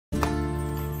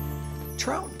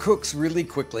Trout cooks really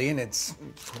quickly and it's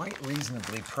quite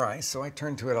reasonably priced, so I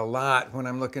turn to it a lot when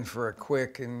I'm looking for a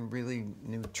quick and really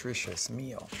nutritious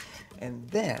meal. And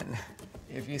then,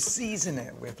 if you season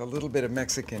it with a little bit of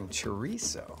Mexican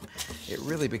chorizo, it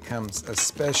really becomes a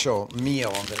special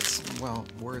meal that's, well,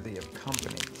 worthy of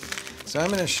company. So I'm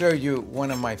going to show you one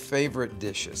of my favorite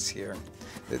dishes here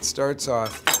that starts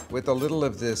off with a little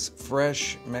of this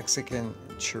fresh Mexican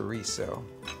chorizo.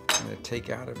 I'm going to take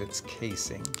out of its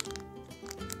casing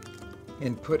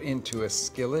and put into a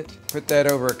skillet. Put that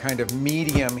over a kind of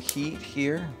medium heat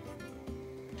here.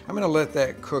 I'm going to let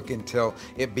that cook until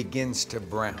it begins to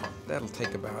brown. That'll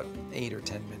take about 8 or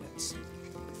 10 minutes.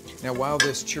 Now while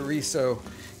this chorizo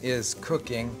is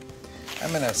cooking,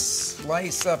 I'm going to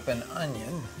slice up an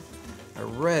onion, a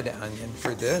red onion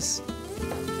for this.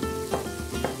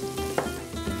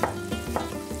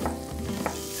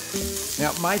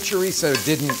 Now, my chorizo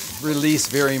didn't release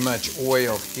very much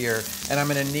oil here, and I'm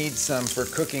going to need some for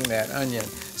cooking that onion.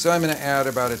 So I'm going to add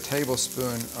about a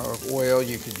tablespoon of oil.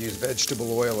 You could use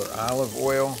vegetable oil or olive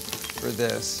oil for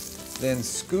this. Then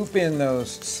scoop in those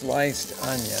sliced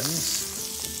onions.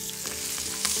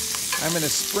 I'm going to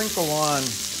sprinkle on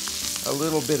a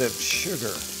little bit of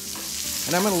sugar.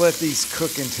 And I'm going to let these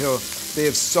cook until they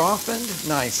have softened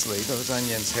nicely, those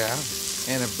onions have,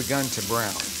 and have begun to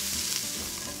brown.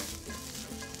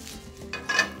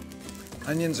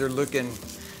 Onions are looking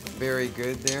very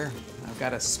good there. I've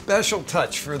got a special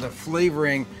touch for the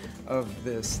flavoring of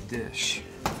this dish.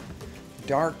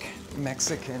 Dark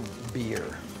Mexican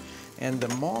beer. And the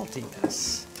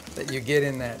maltiness that you get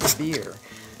in that beer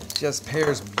just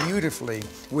pairs beautifully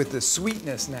with the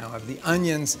sweetness now of the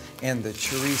onions and the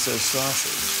chorizo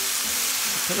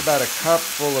sausage. Put about a cup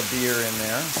full of beer in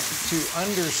there to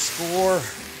underscore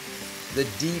the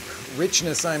deep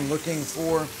richness I'm looking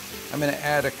for. I'm going to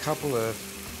add a couple of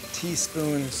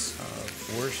teaspoons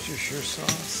of Worcestershire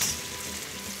sauce.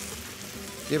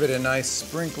 Give it a nice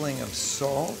sprinkling of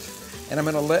salt. And I'm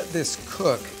going to let this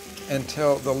cook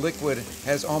until the liquid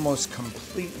has almost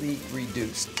completely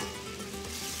reduced.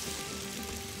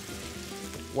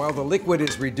 While the liquid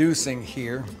is reducing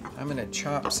here, I'm going to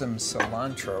chop some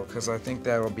cilantro because I think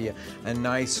that will be a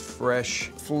nice fresh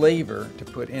flavor to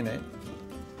put in it.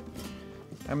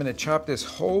 I'm going to chop this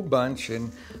whole bunch in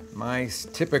my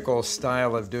typical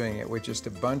style of doing it, which is to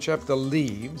bunch up the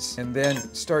leaves and then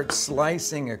start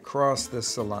slicing across the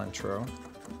cilantro.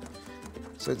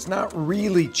 So it's not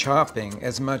really chopping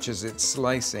as much as it's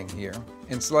slicing here,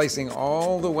 and slicing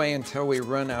all the way until we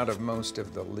run out of most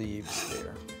of the leaves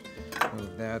there.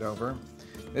 Move that over.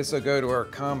 This will go to our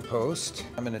compost.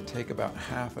 I'm going to take about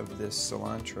half of this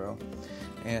cilantro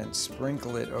and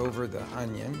sprinkle it over the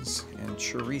onions and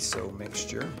chorizo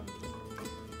mixture.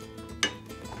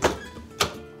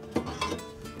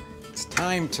 It's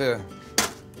time to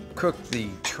cook the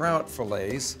trout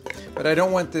fillets, but I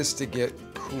don't want this to get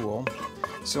cool.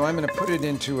 So I'm going to put it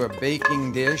into a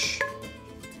baking dish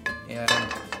and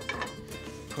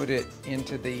put it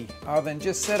into the oven,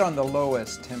 just set on the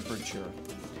lowest temperature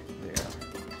there.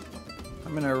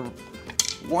 I'm going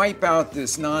to wipe out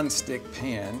this non-stick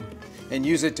pan and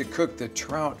use it to cook the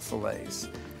trout fillets,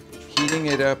 heating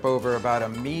it up over about a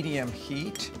medium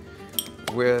heat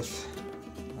with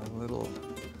a little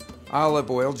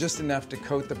olive oil, just enough to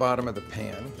coat the bottom of the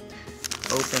pan.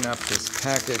 Open up this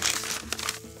package,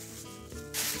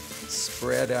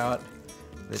 spread out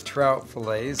the trout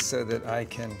fillets so that I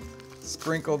can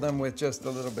sprinkle them with just a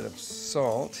little bit of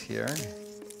salt here.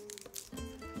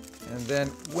 And then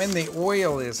when the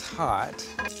oil is hot,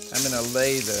 I'm going to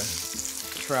lay the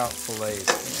trout fillets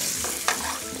in.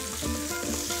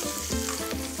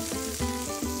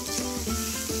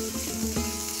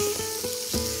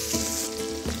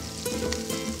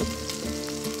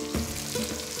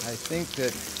 I think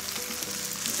that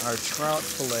our trout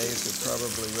fillets are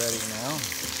probably ready now.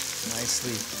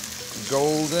 Nicely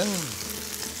golden.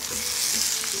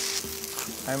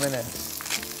 I'm going to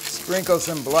sprinkle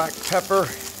some black pepper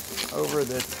over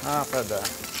the top of the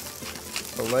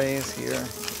fillets here,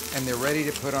 and they're ready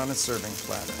to put on a serving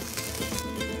platter.